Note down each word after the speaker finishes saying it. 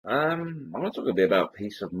I want to talk a bit about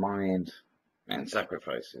peace of mind and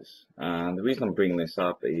sacrifices. And the reason I'm bringing this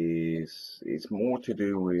up is it's more to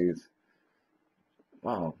do with,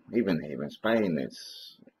 well, even here in Spain,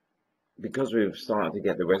 it's because we've started to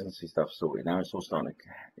get the residency stuff sorted. Now it's all starting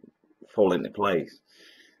to fall into place.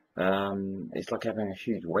 It's like having a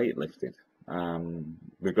huge weight lifted.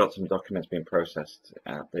 We've got some documents being processed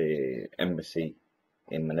at the embassy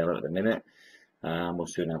in Manila at the minute. We'll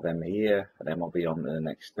soon have them here, and then we'll be on to the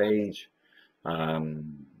next stage.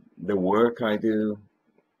 Um, the work I do,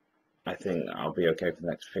 I think I'll be okay for the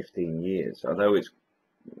next 15 years. Although it's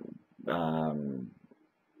um,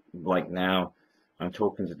 like now, I'm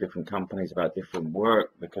talking to different companies about different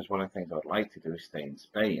work because one of the things I'd like to do is stay in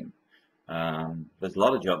Spain. There's a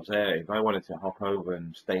lot of jobs there. If I wanted to hop over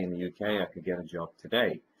and stay in the UK, I could get a job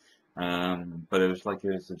today. But it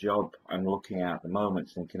was a job I'm looking at the moment.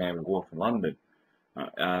 It's in Canary Wharf in London.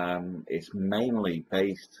 It's mainly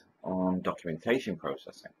based on documentation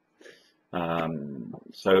processing.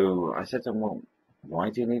 So I said to him, well,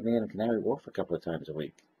 why do you need me in Canary Wharf a couple of times a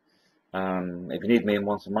week? If you need me in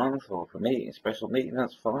once a month or for meeting, a special meeting,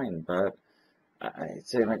 that's fine. But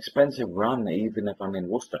it's an expensive run, even if I'm in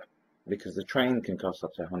Worcester, because the train can cost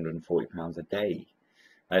up to £140 a day.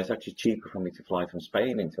 It's actually cheaper for me to fly from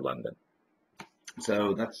Spain into London.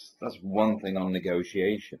 So that's one thing on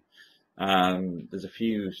negotiation. There's a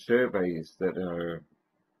few surveys that are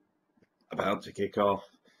about to kick off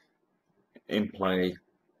in play,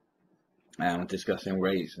 discussing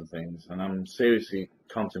rates and things, and I'm seriously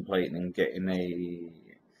contemplating getting a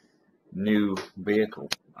new vehicle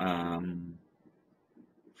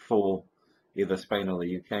for either Spain or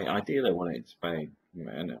the UK. Ideally, I want it in Spain,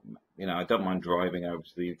 and I don't mind driving over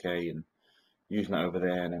to the UK and using it over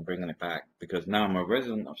there and then bringing it back because now I'm a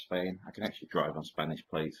resident of Spain. I can actually drive on Spanish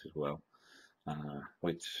plates as well,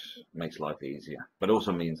 which makes life easier, but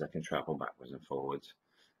also means I can travel backwards and forwards.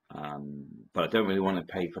 But I don't really want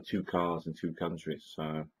to pay for two cars in two countries,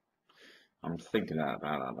 so I'm thinking about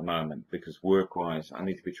that at the moment because work-wise, I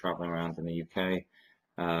need to be traveling around in the UK.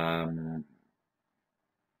 Um,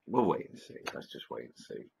 we'll wait and see. Let's just wait and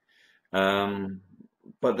see. Um,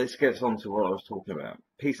 but this gets on to what I was talking about,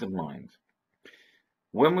 peace of mind.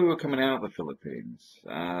 When we were coming out of the Philippines,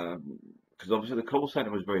 because obviously the call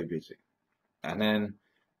center was very busy, and then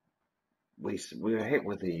we were hit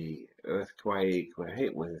with the earthquake, we were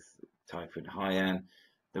hit with Typhoon Haiyan.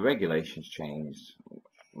 The regulations changed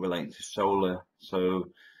relating to solar. So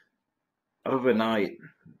overnight,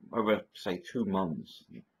 over say 2 months,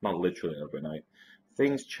 not literally overnight,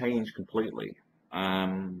 things change completely.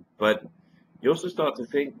 But you also start to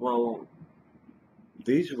think, well,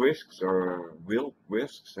 these risks are real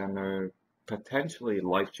risks and they're potentially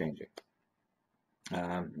life changing.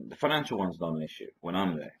 The financial one's not an issue when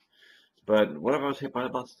I'm there. But what if I was hit by a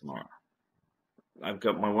bus tomorrow? I've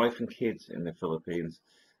got my wife and kids in the Philippines,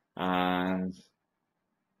 and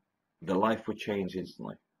the life would change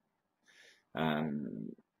instantly.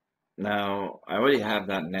 Um, Now, I already have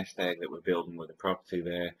that nest egg that we're building with the property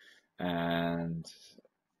there, and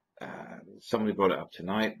somebody brought it up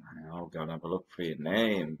tonight. I'll go and have a look for your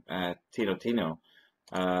name, Tino,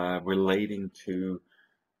 relating to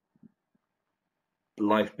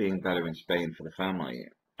life being better in Spain for the family,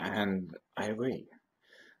 and I agree.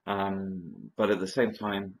 But at the same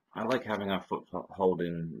time, I like having our foothold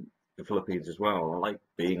in the Philippines as well. I like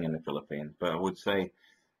being in the Philippines, but I would say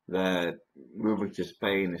that moving to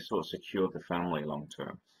Spain has sort of secured the family long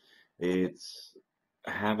term. It's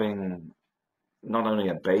having not only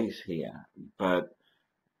a base here, but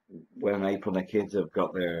when April and the kids have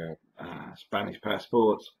got their Spanish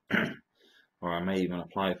passports, or I may even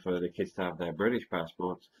apply for the kids to have their British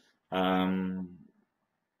passports. Um,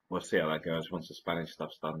 we'll see how that goes once the Spanish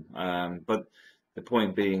stuff's done. But the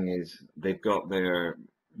point being is they've got their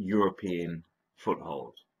European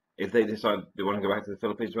foothold. If they decide they want to go back to the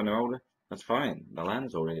Philippines when they're older, that's fine. The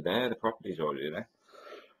land's already there, the property's already there.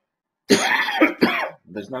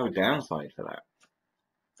 There's no downside for that.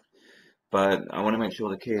 But I want to make sure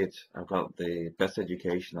the kids have got the best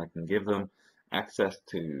education I can give them, access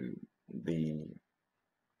to the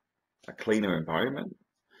a cleaner environment.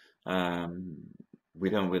 Um, we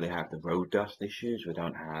don't really have the road dust issues. We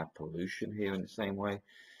don't have pollution here in the same way.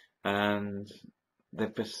 And the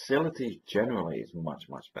facilities generally is much,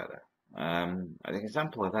 much better. An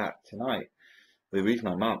example of that tonight, the reason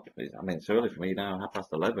I'm up is, I mean, it's early for me now,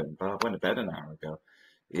 11:30, but I went to bed an hour ago,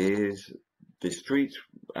 is the streets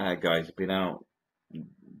guys have been out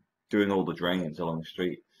doing all the drains along the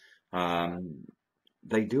street. Um,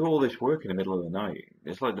 they do all this work in the middle of the night.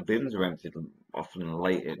 It's like the bins are emptied often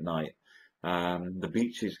late at night. The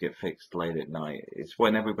beaches get fixed late at night. It's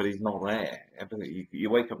when everybody's not there. You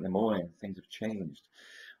wake up in the morning, things have changed.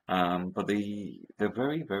 But they're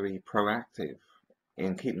very, very proactive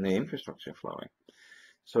in keeping the infrastructure flowing.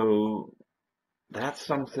 So that's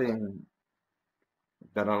something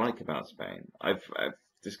that I like about Spain. I've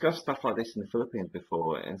discussed stuff like this in the Philippines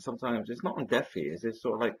before, and sometimes it's not on deaf ears. It's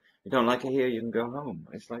sort of like, you don't like it here, you can go home.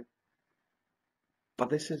 It's like, but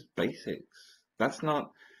this is basics. That's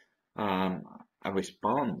not um, a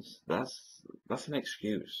response. That's an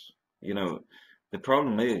excuse. You know, the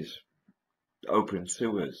problem is open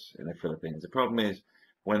sewers in the Philippines. The problem is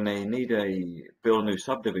when they need a build a new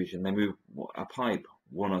subdivision, they move a pipe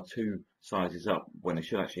one or two sizes up when it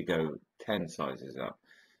should actually go 10 sizes up,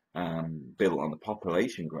 built on the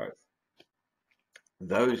population growth.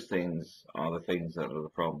 Those things are the things that are the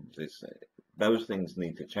problems. Those things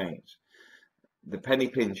need to change. The penny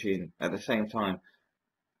pinching at the same time,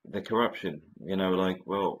 the corruption, like,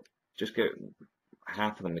 well, just get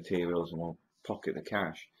half of the materials and we'll pocket the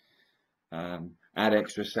cash. Add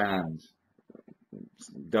extra sand,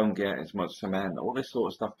 don't get as much cement. All this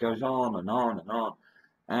sort of stuff goes on and on and on.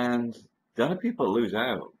 And the only people that lose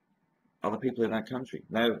out are the people in that country.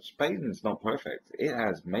 Now, Spain's not perfect. It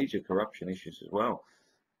has major corruption issues as well.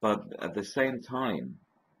 But at the same time,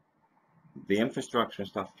 the infrastructure and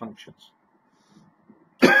stuff functions.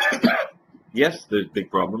 Yes, there's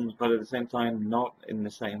big problems, but at the same time, not in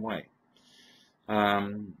the same way.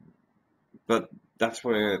 Um, but that's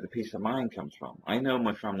where the peace of mind comes from. I know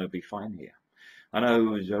my family will be fine here. I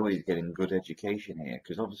know Zoe's getting good education here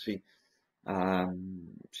because obviously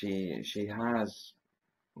she has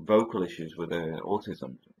vocal issues with her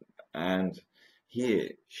autism, and here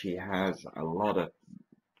she has a lot of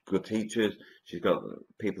good teachers. She's got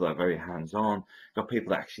people that are very hands-on, got people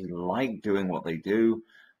that actually like doing what they do.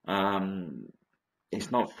 It's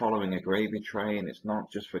not following a gravy train. It's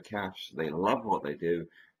not just for cash. They love what they do,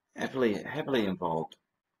 heavily involved.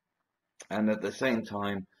 And at the same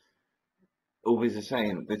time, always the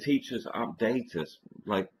same. The teachers update us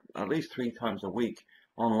like at least 3 times a week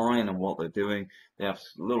online on what they're doing. They have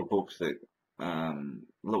little books that,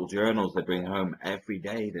 little journals they bring home every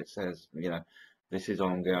day that says, this is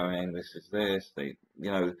ongoing, this is this.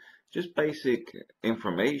 Just basic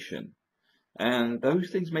information. And those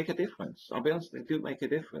things make a difference. I'll be honest, they do make a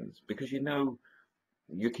difference because your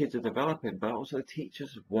kids are developing, but also the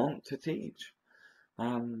teachers want to teach.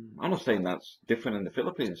 I'm not saying that's different in the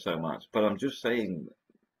Philippines so much, but I'm just saying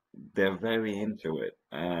they're very into it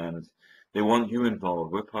and they want you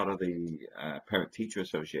involved. We're part of the Parent-Teacher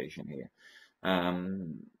Association here.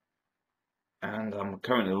 And I'm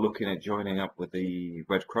currently looking at joining up with the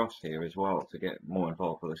Red Cross here as well to get more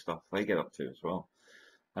involved with the stuff they get up to as well.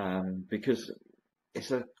 Because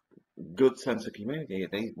it's a good sense of community.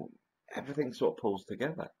 Everything sort of pulls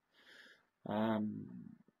together.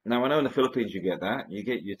 Now, I know in the Philippines you get that. You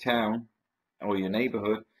get your town or your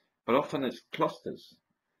neighborhood, but often it's clusters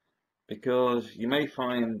because you may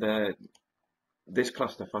find that this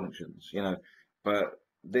cluster functions, but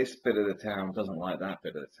this bit of the town doesn't like that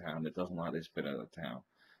bit of the town. It doesn't like this bit of the town.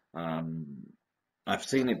 I've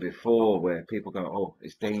seen it before where people go, oh,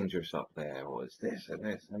 it's dangerous up there, or it's this and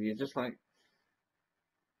this. And you're just like,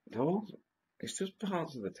 oh, it's just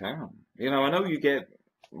parts of the town. I know you get,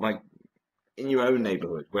 like, in your own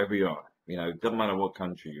neighborhood, wherever you are, doesn't matter what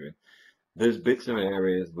country you're in, there's bits of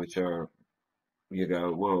areas which are, you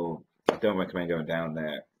go, well, I don't recommend going down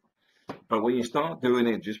there. But when you start doing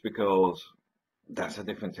it just because that's a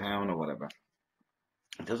different town or whatever,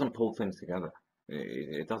 it doesn't pull things together.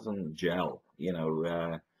 It doesn't gel,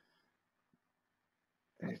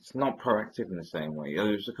 it's not proactive in the same way.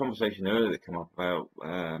 There was a conversation earlier that came up about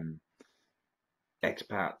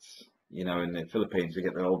expats, in the Philippines, to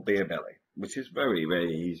get their old beer belly, which is very,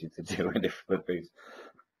 very easy to do in the Philippines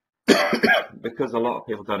because a lot of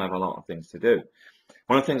people don't have a lot of things to do.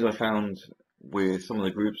 One of the things I found with some of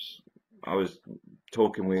the groups I was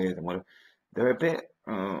talking with and whatever, they're a bit,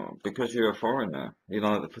 because you're a foreigner,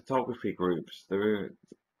 the photography groups,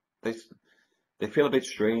 they feel a bit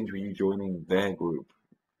strange when you joining their group.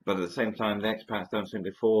 But at the same time, the expats don't seem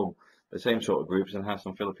to form the same sort of groups and have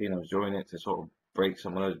some Filipinos join it to sort of break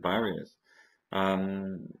some of those barriers.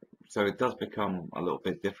 So it does become a little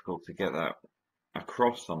bit difficult to get that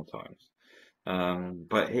across sometimes.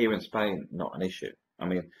 But here in Spain, not an issue. I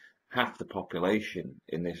mean, half the population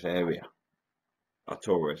in this area are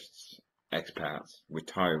tourists, expats,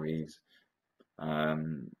 retirees.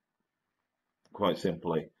 Quite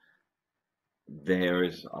simply, there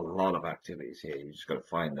is a lot of activities here. You just got to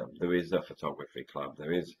find them. There is a photography club.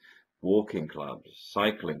 There is walking clubs,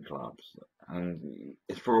 cycling clubs, and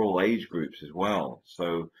it's for all age groups as well.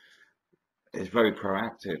 So it's very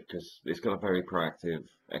proactive because it's got a very proactive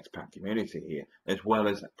expat community here, as well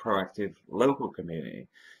as a proactive local community.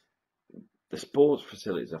 The sports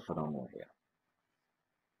facilities are phenomenal here.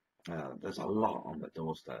 There's a lot on the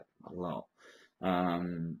doorstep, a lot.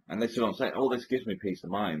 And this is what I'm saying. All this gives me peace of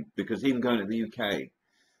mind because even going to the UK,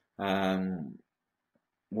 um,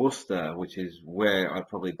 Worcester, which is where I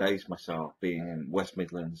probably base myself, being in West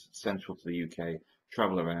Midlands, central to the UK,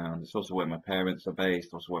 travel around. It's also where my parents are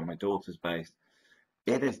based, also where my daughter's based.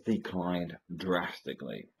 It has declined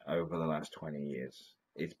drastically over the last 20 years.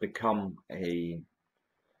 It's become a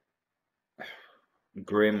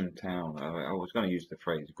grim town. I was going to use the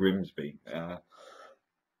phrase Grimsby.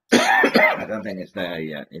 I don't think it's there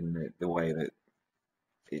yet in the way that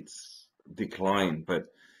it's declined, but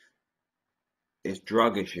its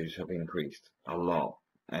drug issues have increased a lot,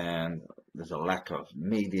 and there's a lack of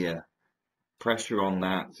media pressure on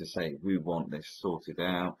that to say we want this sorted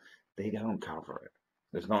out. They don't cover it.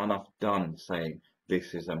 There's not enough done saying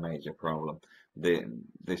this is a major problem.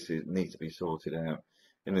 Needs to be sorted out.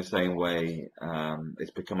 In the same way,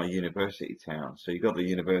 it's become a university town. So you've got the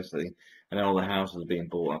university, and all the houses are being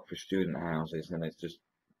bought up for student houses, and it's just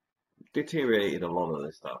deteriorated a lot of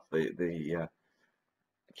this stuff. The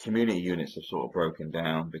community units have sort of broken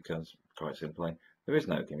down because, quite simply, there is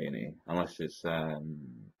no community unless it's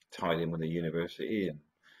tied in with a university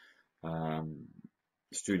and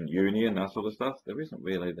student union, that sort of stuff. There isn't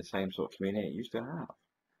really the same sort of community it used to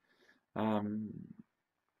have.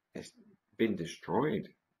 It's been destroyed.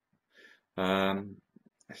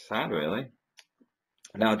 It's sad, really.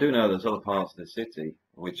 Now, I do know there's other parts of the city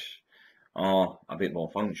which are a bit more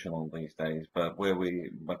functional these days, but where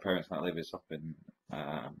my parents now live is up in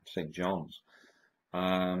St. John's.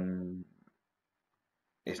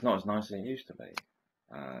 It's not as nice as it used to be.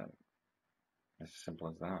 It's as simple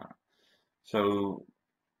as that. So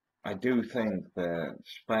I do think that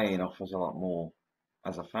Spain offers a lot more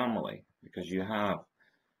as a family because you have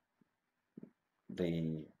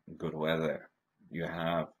the good weather, you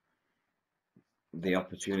have the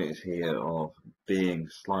opportunities here of being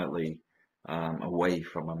slightly away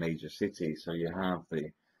from a major city. So you have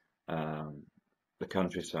the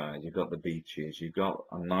countryside, you've got the beaches, you've got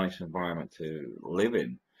a nice environment to live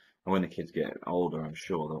in. And when the kids get older, I'm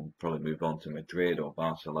sure they'll probably move on to Madrid or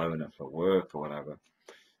Barcelona for work or whatever.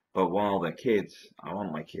 But while they're kids, I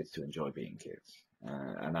want my kids to enjoy being kids,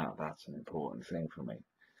 and that's an important thing for me.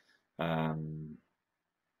 And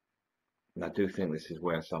I do think this is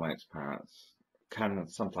where some expats can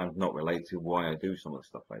sometimes not relate to why I do some of the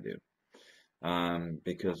stuff I do.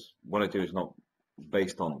 Because what I do is not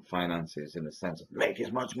based on finances in the sense of make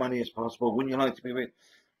as much money as possible. Wouldn't you like to be rich?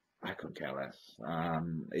 I couldn't care less.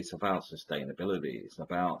 It's about sustainability. It's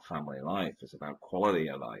about family life. It's about quality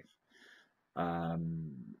of life.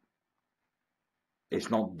 It's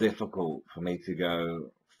not difficult for me to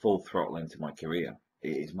go full throttle into my career.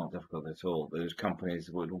 It is not difficult at all. Those companies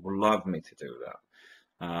would love me to do that.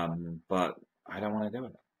 But I don't want to do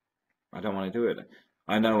it. I don't want to do it.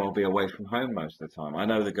 I know I'll be away from home most of the time. I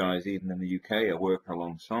know the guys, even in the UK, I work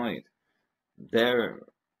alongside. They're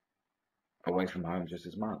away from home just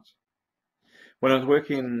as much. When I was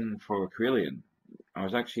working for Carillion, I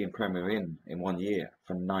was actually in Premier Inn in 1 year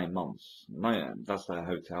for 9 months. That's a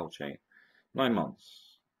hotel chain. 9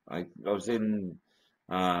 months. I was in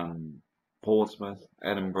Portsmouth,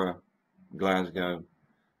 Edinburgh, Glasgow.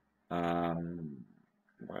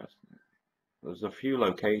 Where else? There was a few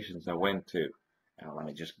locations I went to. Oh, let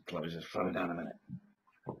me just close this phone down a minute.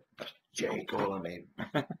 That's Jay calling me.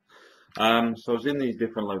 So I was in these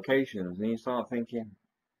different locations, and you start thinking,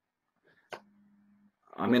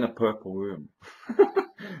 I'm in a purple room,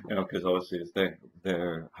 because obviously it's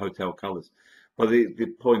their hotel colours. But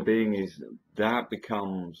the point being is that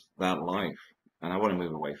becomes that life, and I want to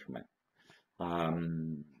move away from it.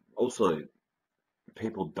 Also,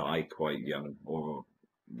 people die quite young, or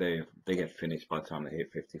they get finished by the time they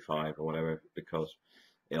hit 55 or whatever because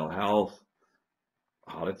ill health,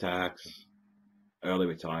 heart attacks, early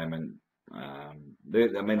retirement. I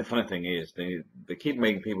mean, the funny thing is they keep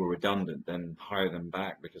making people redundant, then hire them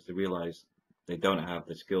back because they realise they don't have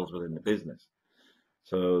the skills within the business.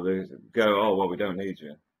 So they go, oh well, we don't need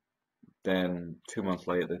you. Then 2 months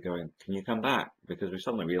later, they're going, can you come back? Because we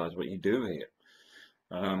suddenly realise what you do here.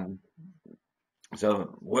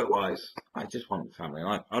 So work-wise, I just want family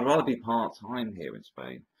life. I'd rather be part-time here in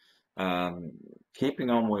Spain, keeping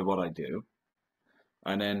on with what I do,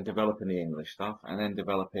 and then developing the English stuff, and then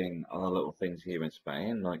developing other little things here in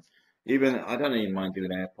Spain. Like I don't even mind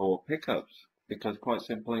doing airport pickups because quite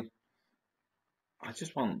simply, I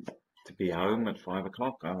just want to be home at 5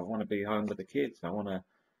 o'clock. I want to be home with the kids. I want to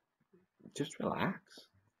just relax.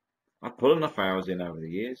 I've put enough hours in over the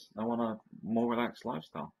years. I want a more relaxed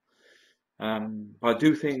lifestyle. But I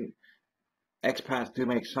do think expats do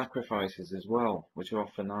make sacrifices as well, which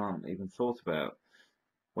often aren't even thought about.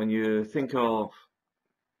 When you think of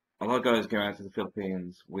a lot of guys go out to the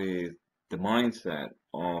Philippines with the mindset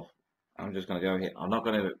of, I'm just going to go here. I'm not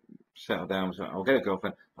going to settle down. So I'll get a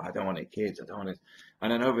girlfriend. But I don't want any kids. I don't want it.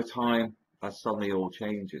 And then over time, that suddenly all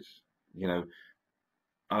changes. You know,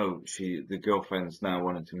 oh, the girlfriend's now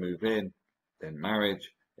wanting to move in, then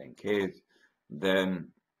marriage, then kids, then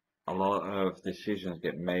a lot of decisions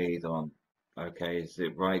get made on, okay, is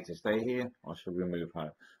it right to stay here or should we move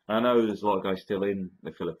home? I know there's a lot of guys still in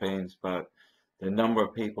the Philippines, but the number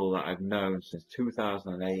of people that I've known since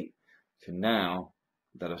 2008 to now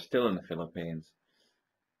that are still in the Philippines,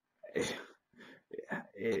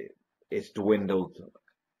 it, it's dwindled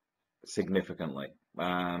significantly.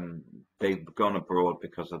 They've gone abroad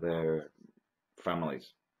because of their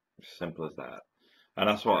families. Simple as that. And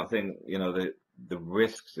that's what I think, the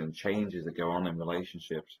risks and changes that go on in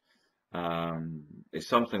relationships is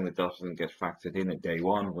something that doesn't get factored in at day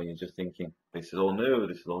one when you're just thinking, this is all new,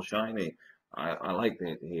 this is all shiny. I like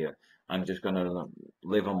it here. I'm just going to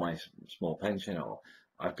live on my small pension, or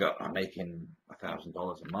I'm making $1,000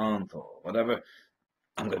 a month or whatever.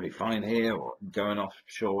 I'm going to be fine here, or going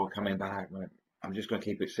offshore, coming back. I'm just going to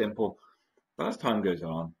keep it simple. But as time goes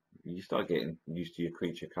on, you start getting used to your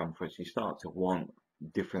creature comforts. You start to want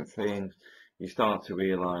different things. You start to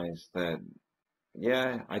realize that,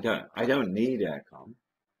 yeah, I don't need aircon,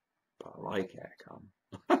 but I like aircon.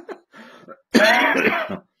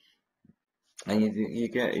 And you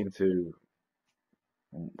get into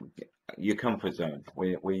your comfort zone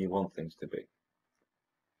where you want things to be.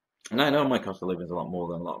 And I know my cost of living is a lot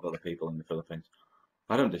more than a lot of other people in the Philippines.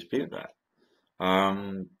 I don't dispute that.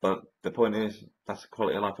 But the point is, that's the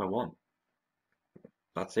quality of life I want.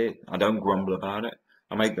 That's it. I don't grumble about it.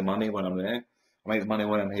 I make the money when I'm there. I make the money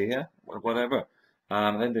when I'm here, whatever.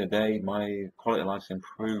 At the end of the day, my quality of life's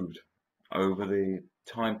improved over the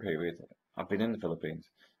time period I've been in the Philippines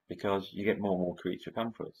because you get more and more creature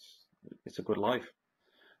comforts. It's a good life.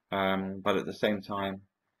 But at the same time,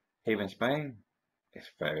 here in Spain, it's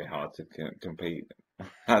very hard to compete.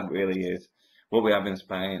 That really is. What we have in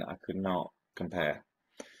Spain, I could not compare.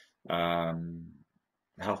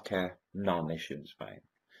 Healthcare, non-issue in Spain,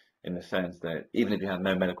 in the sense that even if you had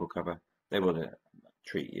no medical cover, they would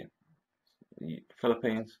treat you.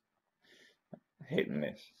 Philippines, hit and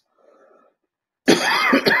miss.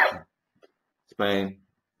 Spain,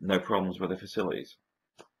 no problems with the facilities,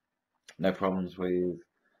 no problems with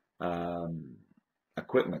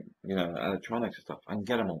equipment, electronics and stuff. I can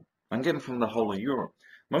get them all. I can get them from the whole of Europe.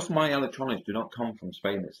 Most of my electronics do not come from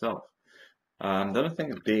Spain itself. The only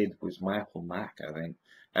thing I did was my Apple Mac, I think.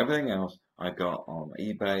 Everything else I got on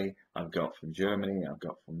eBay, I've got from Germany, I've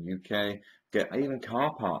got from UK. Even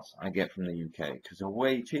car parts I get from the UK because they're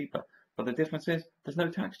way cheaper. But the difference is there's no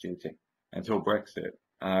tax duty until Brexit.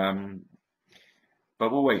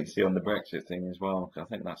 But we'll wait and see on the Brexit thing as well, because I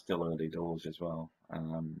think that's still early doors as well.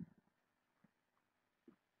 And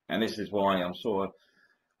this is why I'm sort of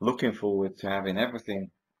looking forward to having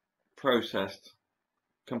everything processed,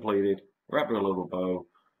 completed, wrapped with a little bow,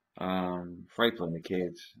 for April and the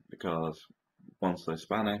kids, because once they're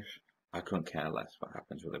Spanish, I couldn't care less what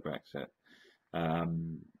happens with the Brexit. I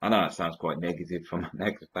know it sounds quite negative from an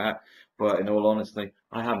expat, but in all honesty,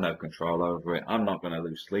 I have no control over it. I'm not going to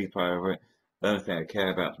lose sleep over it. The only thing I care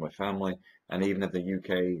about is my family, and even if the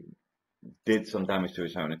UK did some damage to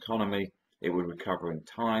its own economy, it would recover in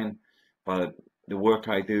time. But the work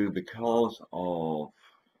I do, because of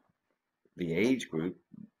the age group,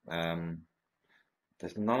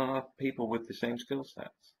 there's not enough people with the same skill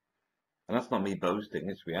sets. And that's not me boasting,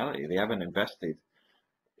 it's reality. They haven't invested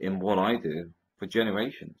in what I do for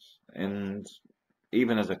generations. And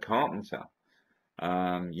even as a carpenter,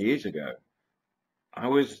 years ago, I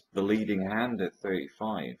was the leading hand at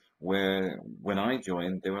 35, where when I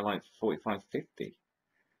joined, they were like 45, 50.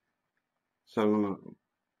 So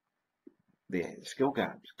the skill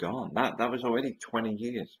gap's gone. That was already 20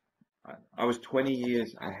 years. I was 20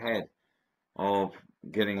 years ahead of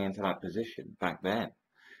getting into that position back then,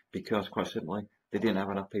 because quite simply, they didn't have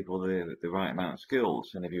enough people with the right amount of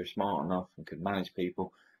skills. And if you're smart enough and could manage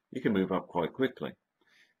people, you can move up quite quickly.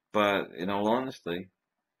 But in all honesty,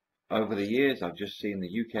 over the years, I've just seen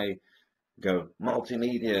the UK go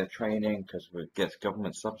multimedia training because it gets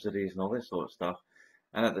government subsidies and all this sort of stuff.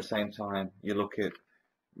 And at the same time, you look at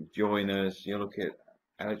joiners, you look at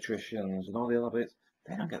electricians and all the other bits,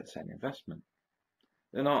 they don't get the same investment.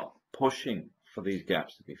 They're not pushing for these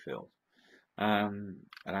gaps to be filled. And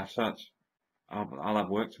as such, I'll have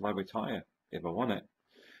work till I retire if I want it.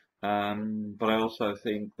 But I also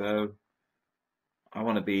think, though, I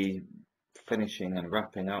want to be finishing and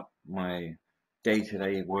wrapping up my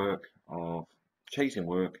day-to-day work of chasing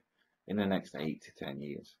work in the next 8 to 10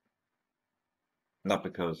 years. Not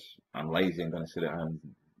because I'm lazy and going to sit at home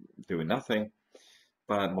doing nothing,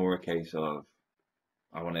 but more a case of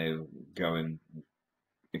I want to go and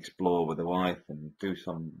explore with the wife and do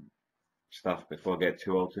some stuff before I get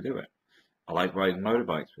too old to do it. I like riding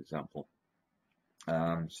motorbikes, for example.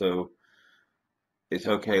 So it's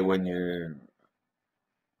okay when you're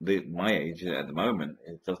my age at the moment.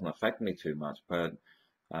 It doesn't affect me too much, but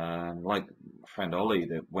like my friend Ollie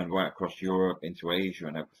that went right across Europe into Asia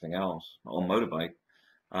and everything else on motorbike.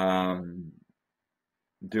 Um,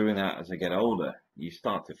 Doing that as I get older, you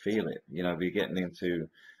start to feel it. You know, if you're getting into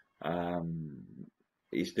um,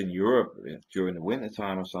 Eastern Europe during the winter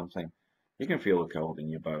time or something, you can feel the cold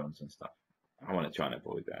in your bones and stuff. I want to try and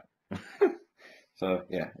avoid that. So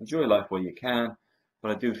yeah, enjoy life while you can.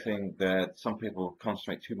 But I do think that some people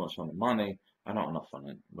concentrate too much on the money and not enough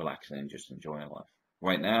on relaxing and just enjoying life.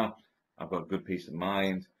 Right now, I've got good peace of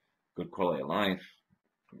mind, good quality of life,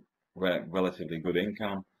 relatively good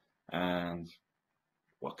income, and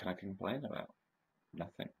what can I complain about?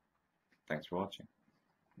 Nothing. Thanks for watching.